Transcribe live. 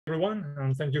everyone,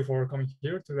 and thank you for coming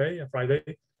here today, Friday.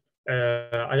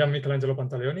 I am Michelangelo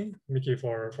Pantaleoni, Mickey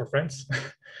for friends.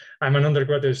 I'm an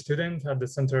undergraduate student at the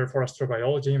Center for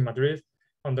Astrobiology in Madrid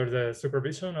under the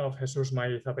supervision of Jesus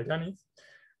Maiz Apellaniz.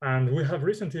 And we have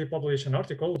recently published an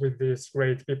article with these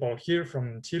great people here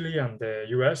from Chile and the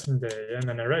US in the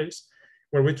MNRAs,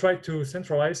 where we try to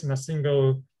centralize in a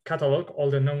single catalog all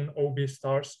the known OB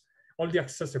stars, all the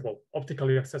accessible,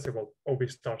 optically accessible OB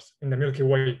stars in the Milky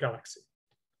Way galaxy.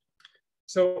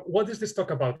 So what is this talk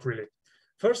about really?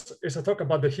 First is a talk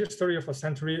about the history of a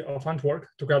century of antwork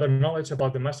to gather knowledge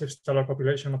about the massive stellar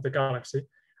population of the galaxy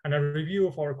and a review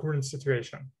of our current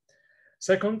situation.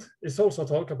 Second is also a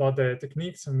talk about the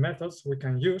techniques and methods we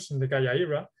can use in the Gaia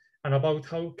era and about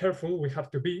how careful we have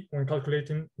to be when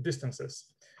calculating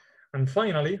distances. And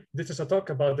finally, this is a talk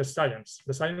about the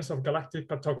science of galactic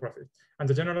cartography and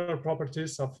the general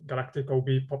properties of galactic OB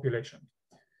population.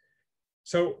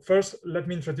 So first, let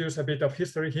me introduce a bit of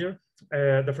history here.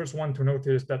 The first one to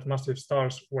notice that massive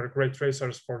stars were great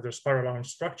tracers for the spiral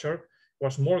structure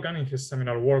was Morgan in his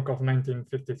seminal work of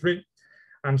 1953.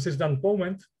 And since that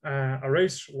moment, a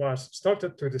race was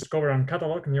started to discover and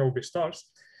catalog new OB stars.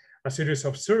 A series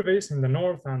of surveys in the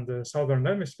north and the southern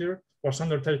hemisphere was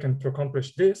undertaken to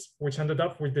accomplish this, which ended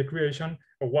up with the creation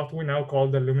of what we now call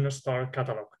the Luminous Star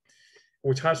Catalog,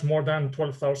 which has more than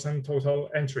 12,000 total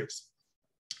entries.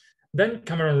 Then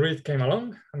Cameron Reed came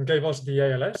along and gave us the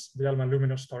ALS, the ALMA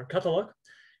Luminous Star Catalog,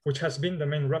 which has been the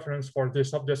main reference for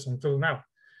these objects until now.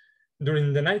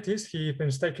 During the 90s, he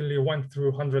painstakingly went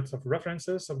through hundreds of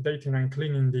references, updating and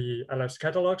cleaning the ALS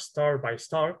catalog star by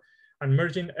star, and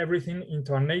merging everything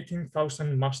into an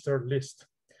 18,000 master list.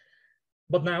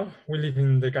 But now we live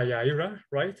in the Gaia era,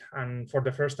 right? And for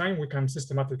the first time, we can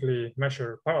systematically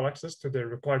measure parallaxes to the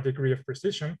required degree of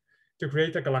precision to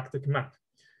create a galactic map.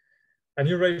 A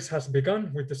new race has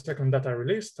begun with the second data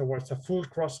release towards a full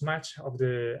cross-match of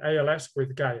the ALS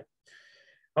with Gaia.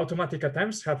 Automatic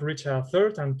attempts have reached a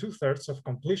third and two-thirds of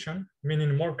completion,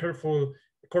 meaning more careful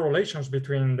correlations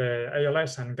between the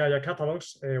ALS and Gaia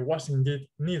catalogs was indeed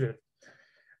needed.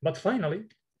 But finally,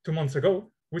 2 months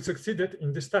ago, we succeeded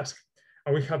in this task,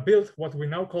 and we have built what we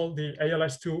now call the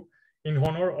ALS2 in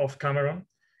honor of Cameron,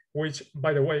 which,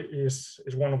 by the way, is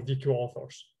one of the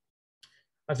co-authors.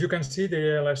 As you can see, the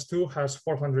ALS2 has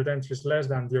 400 entries less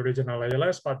than the original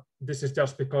ALS, but this is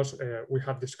just because we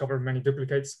have discovered many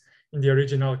duplicates in the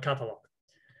original catalog.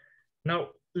 Now,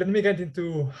 let me get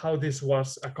into how this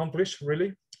was accomplished,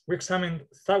 really. We examined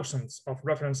thousands of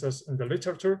references in the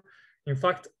literature. In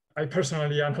fact, I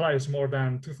personally analyzed more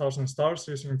than 2,000 stars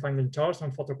using finding charts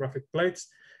and photographic plates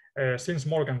since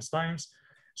Morgan's times,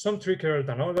 some trickier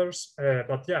than others,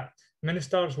 but yeah, many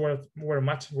stars were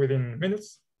matched within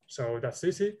minutes. So that's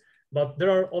easy, but there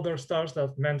are other stars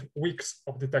that meant weeks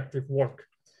of detective work.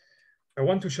 I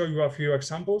want to show you a few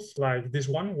examples like this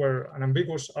one where an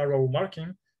ambiguous arrow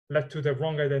marking led to the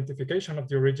wrong identification of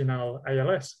the original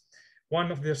ALS.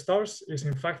 One of the stars is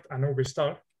in fact an OB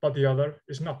star, but the other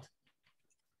is not.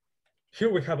 Here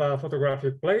we have a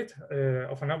photographic plate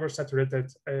of an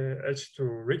oversaturated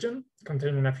H2 region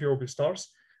containing a few OB stars.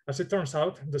 As it turns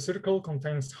out, the circle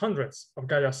contains hundreds of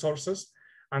Gaia sources,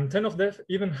 and 10 of them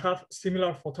even have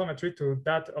similar photometry to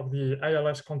that of the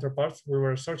ALS counterparts we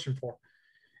were searching for.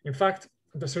 In fact,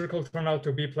 the circle turned out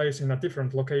to be placed in a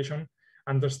different location,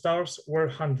 and the stars were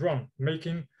hand-drawn,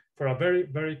 making for a very,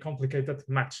 very complicated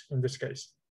match in this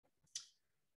case.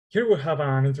 Here we have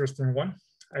an interesting one.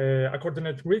 A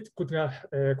coordinate grid could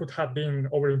have been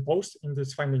overimposed in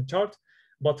this finding chart,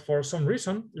 but for some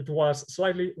reason, it was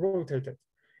slightly rotated.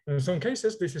 In some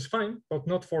cases, this is fine, but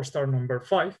not for star number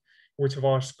 5, which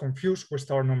was confused with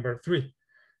star number 3.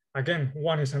 Again,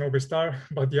 one is an OB star,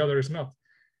 but the other is not.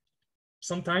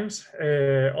 Sometimes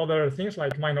other things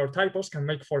like minor typos can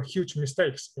make for huge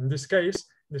mistakes. In this case,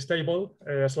 this table,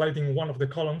 sliding one of the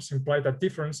columns implied a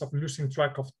difference of losing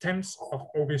track of tens of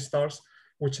OB stars,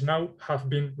 which now have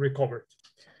been recovered.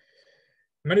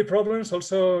 Many problems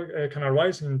also can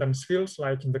arise in dense fields,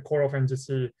 like in the core of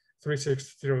NGC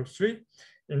 3603.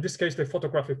 In this case, the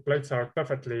photographic plates are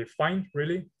perfectly fine,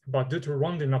 really, but due to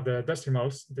rounding of the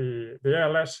decimals, the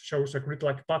ALS shows a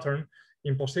grid-like pattern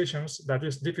in positions that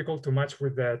is difficult to match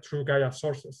with the true Gaia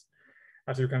sources,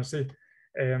 as you can see.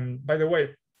 By the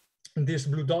way, these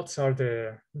blue dots are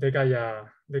the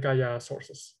Gaia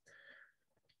sources.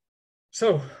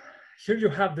 So here you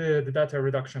have the data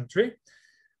reduction tree.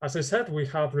 As I said, we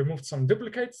have removed some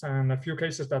duplicates and a few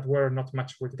cases that were not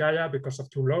matched with Gaia because of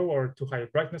too low or too high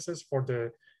brightnesses for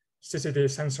the CCD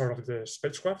sensor of the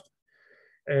spacecraft.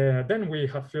 Then we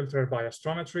have filtered by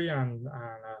astrometry and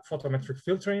photometric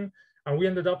filtering And we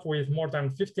ended up with more than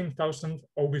 15,000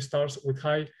 OB stars with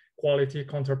high quality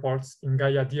counterparts in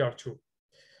Gaia DR2.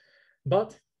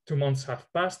 But 2 months have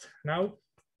passed now,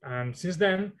 and since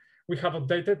then, we have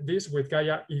updated this with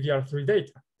Gaia EDR3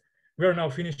 data. We are now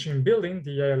finishing building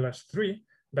the ALS3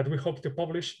 that we hope to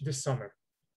publish this summer.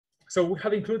 So we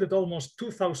have included almost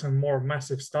 2,000 more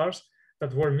massive stars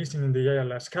that were missing in the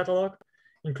ALS catalog,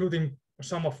 including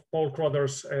some of Paul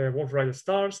Crowther's Wolf-Rayet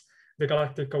stars, the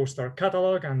Galactic Coaster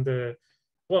catalog, and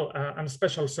and a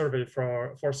special survey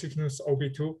for Cygnus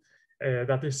OB2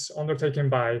 that is undertaken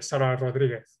by Sarah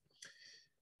Rodriguez.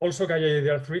 Also, Gaia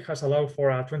EDR3 has allowed for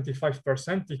a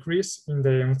 25% decrease in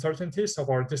the uncertainties of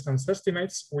our distance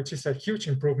estimates, which is a huge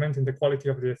improvement in the quality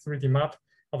of the 3D map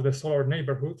of the solar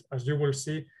neighborhood, as you will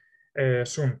see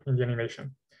soon in the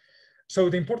animation. So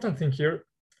the important thing here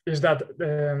is that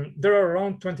there are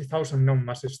around 20,000 known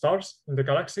massive stars in the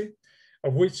galaxy,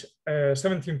 of which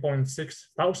 17.6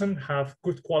 thousand have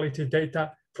good quality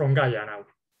data from Gaia now.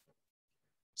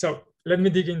 So let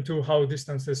me dig into how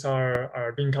distances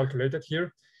are being calculated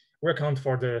here. We account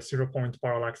for the 0-point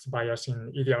parallax bias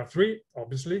in EDR3,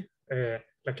 obviously,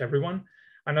 like everyone.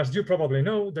 And as you probably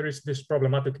know, there is this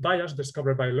problematic bias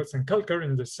discovered by Lutz and Kelker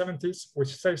in the 70s,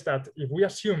 which says that if we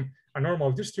assume a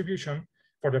normal distribution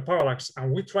for the parallax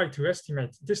and we try to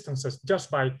estimate distances just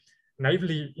by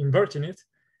naively inverting it,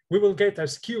 we will get a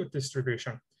skewed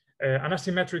distribution, an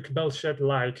asymmetric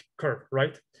bell-shaped-like curve,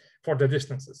 right, for the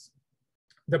distances.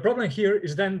 The problem here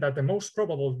is then that the most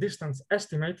probable distance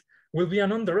estimate will be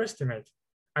an underestimate.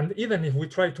 And even if we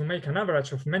try to make an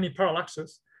average of many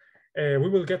parallaxes, we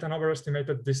will get an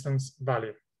overestimated distance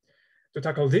value. To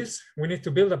tackle this, we need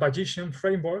to build a Bayesian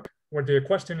framework where the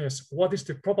question is, what is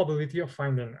the probability of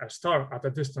finding a star at a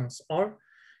distance r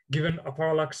given a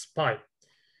parallax pi?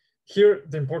 Here,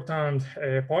 the important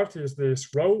part is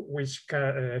this row, which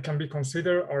can be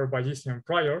considered our Bayesian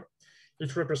prior.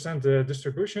 It represents the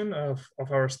distribution of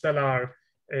our stellar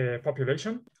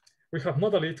population. We have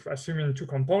modeled it assuming two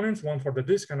components, one for the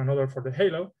disk and another for the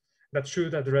halo, that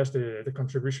should address the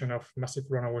contribution of massive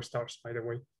runaway stars, by the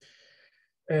way.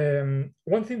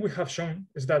 One thing we have shown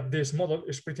is that this model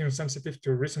is pretty insensitive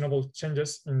to reasonable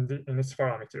changes in its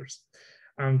parameters.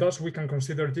 And thus we can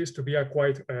consider this to be a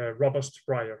quite robust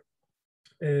prior.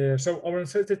 So our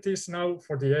uncertainties now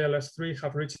for the ALS3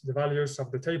 have reached the values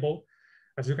of the table.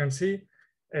 As you can see,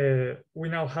 we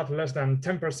now have less than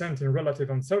 10% in relative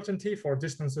uncertainty for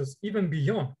distances even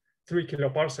beyond 3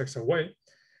 kiloparsecs away.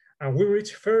 And we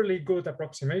reach fairly good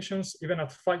approximations even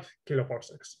at 5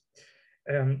 kiloparsecs.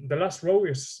 The last row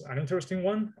is an interesting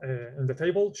one in the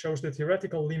table, shows the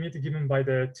theoretical limit given by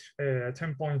the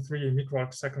 10.3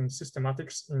 microarcsecond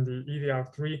systematics in the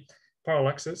EDR3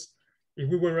 parallaxes if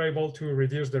we were able to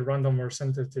reduce the random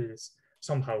uncertainties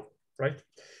somehow, right?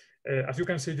 As you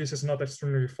can see, this is not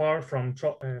extremely far from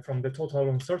the total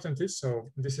uncertainties,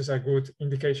 so this is a good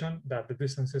indication that the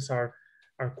distances are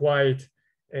quite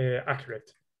accurate.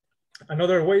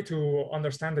 Another way to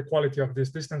understand the quality of these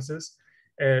distances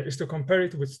is to compare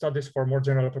it with studies for more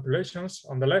general populations.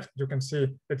 On the left, you can see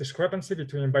the discrepancy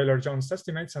between Baylor-Jones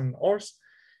estimates and ours.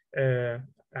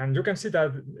 And you can see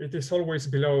that it is always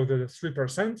below the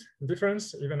 3%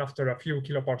 difference, even after a few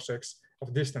kiloparsecs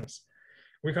of distance.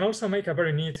 We can also make a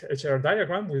very neat HR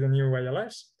diagram with a new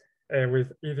ALS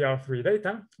with EDR3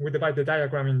 data. We divide the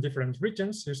diagram in different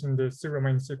regions using the zero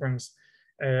main sequence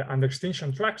and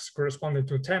extinction tracks corresponding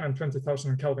to 10 and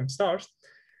 20,000 Kelvin stars.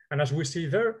 And as we see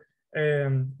there,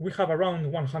 we have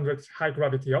around 100 high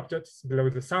gravity objects below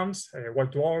the suns,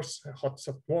 white dwarfs, hot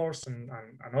soft dwarfs, and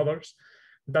others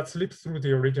that slip through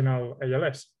the original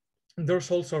ALS. There's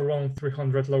also around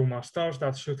 300 low mass stars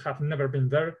that should have never been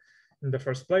there in the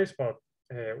first place, but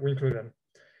we include them.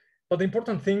 But the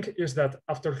important thing is that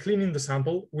after cleaning the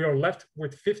sample, we are left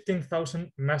with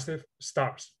 15,000 massive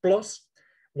stars, plus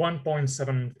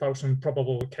 1.7 thousand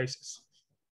probable cases.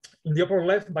 In the upper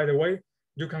left, by the way,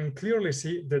 you can clearly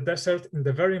see the desert in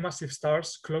the very massive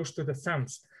stars close to the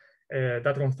suns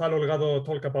that Gonzalo Delgado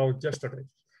talked about yesterday,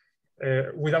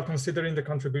 without considering the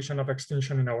contribution of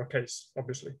extinction in our case,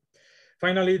 obviously.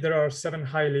 Finally, there are 7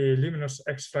 highly luminous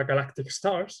extragalactic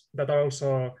stars that are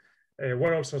also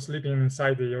were also sleeping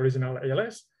inside the original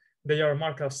ALS. They are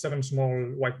marked as 7 small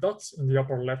white dots in the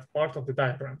upper left part of the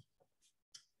diagram.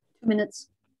 2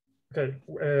 minutes. Okay,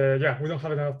 yeah, we don't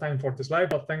have enough time for this slide,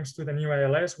 but thanks to the new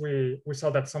ALS, we saw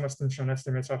that some extinction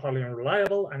estimates are highly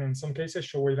unreliable and in some cases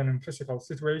show even in physical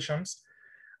situations.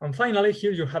 And finally,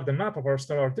 here you have the map of our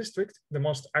stellar district, the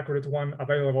most accurate one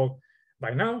available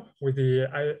by now with the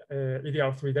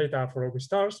EDR3 data for OB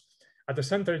stars. At the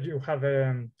center, you have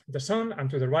the sun, and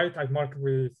to the right, I've marked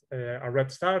with a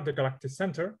red star, the galactic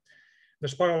center. The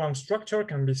spiral arm structure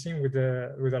can be seen with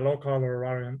the local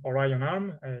Orion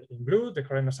arm in blue, the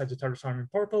Carina Sagittarius arm in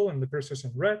purple, and the Perseus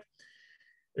in red.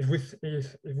 If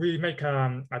we make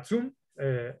a zoom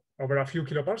over a few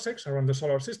kiloparsecs around the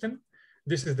solar system,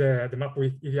 this is the map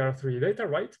with EDR3 data,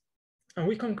 right? And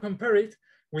we can compare it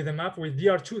with the map with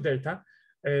DR2 data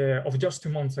of just 2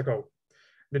 months ago.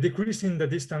 The decrease in the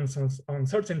distance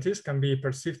uncertainties can be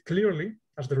perceived clearly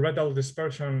as the radial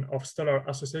dispersion of stellar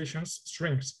associations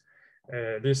shrinks.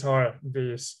 These are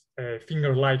these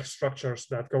finger-like structures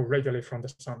that go radially from the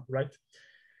sun, right?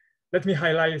 Let me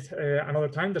highlight another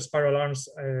time the spiral arms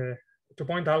to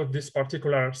point out this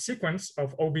particular sequence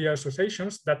of OB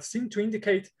associations that seem to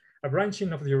indicate a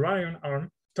branching of the Orion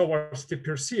arm towards the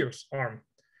Perseus arm.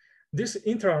 This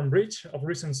interarm bridge of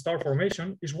recent star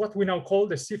formation is what we now call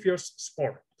the Cepheus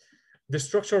spore. The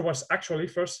structure was actually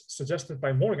first suggested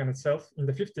by Morgan itself in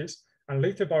the 50s and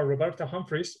later by Roberta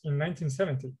Humphreys in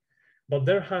 1970. But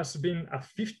there has been a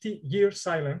 50-year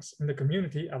silence in the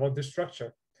community about this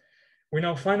structure. We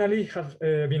now finally have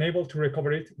been able to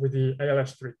recover it with the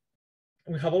ALS3.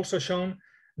 We have also shown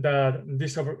that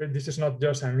this is not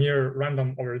just a mere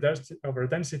random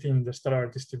overdensity in the stellar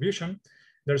distribution.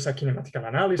 There's a kinematical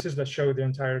analysis that showed the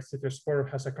entire Cepheus spore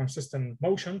has a consistent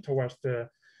motion towards the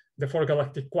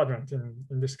four-galactic quadrant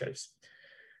in this case.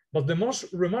 But the most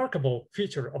remarkable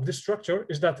feature of this structure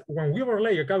is that when we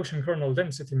overlay a Gaussian kernel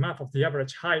density map of the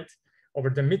average height over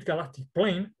the mid-galactic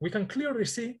plane, we can clearly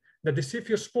see that the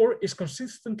Cepheus spore is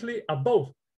consistently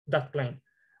above that plane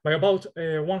by about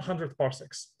 100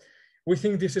 parsecs. We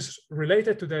think this is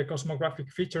related to the cosmographic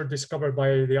feature discovered by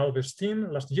the Alves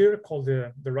team last year called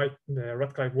the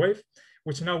Radcliffe wave,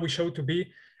 which now we show to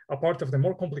be a part of the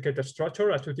more complicated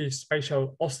structure, a 2D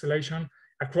spatial oscillation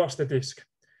across the disk.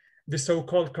 These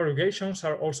so-called corrugations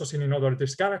are also seen in other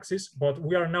disk galaxies, but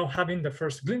we are now having the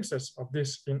first glimpses of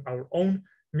this in our own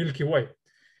Milky Way.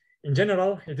 In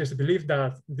general, it is believed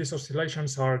that these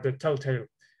oscillations are the telltale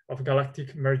of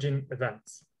galactic merging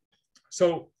events.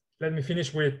 So let me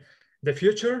finish with the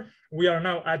future. We are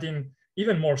now adding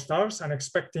even more stars and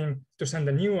expecting to send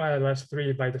a new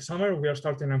ALS3 by the summer. We are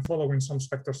starting and following some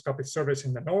spectroscopic surveys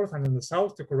in the north and in the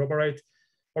south to corroborate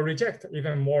or reject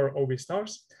even more OB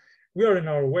stars. We are in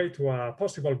our way to a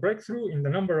possible breakthrough in the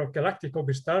number of galactic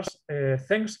OB stars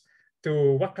thanks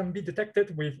to what can be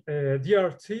detected with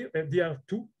DR2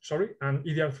 and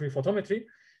EDR3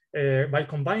 photometry by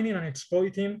combining and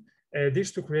exploiting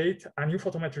this to create a new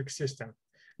photometric system.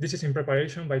 This is in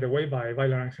preparation, by the way, by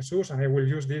Weiler and Jesus, and I will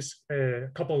use this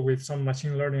coupled with some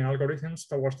machine learning algorithms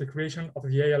towards the creation of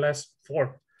the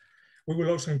ALS4. We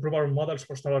will also improve our models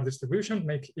for stellar distribution,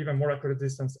 make even more accurate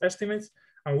distance estimates,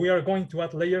 and we are going to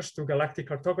add layers to galactic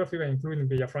cartography by including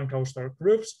Villafranca star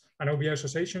groups and OB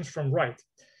associations from right.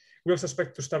 We also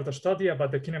expect to start a study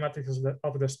about the kinematics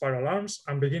of the spiral arms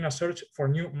and begin a search for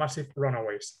new massive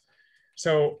runaways.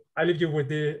 So I leave you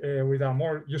with a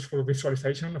more useful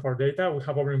visualization of our data. We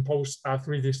have overimposed a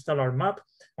 3D stellar map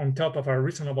on top of a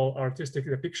reasonable artistic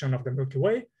depiction of the Milky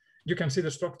Way. You can see the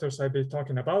structures I've been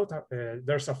talking about.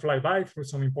 There's a flyby through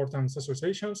some important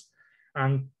associations.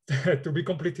 And to be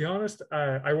completely honest,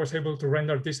 I was able to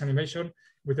render this animation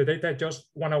with the data just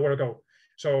 1 hour ago.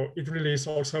 So it really is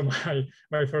also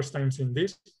my first time seeing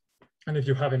this. And if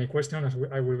you have any questions,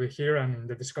 I will be here and in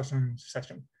the discussion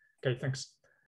session. Okay, thanks.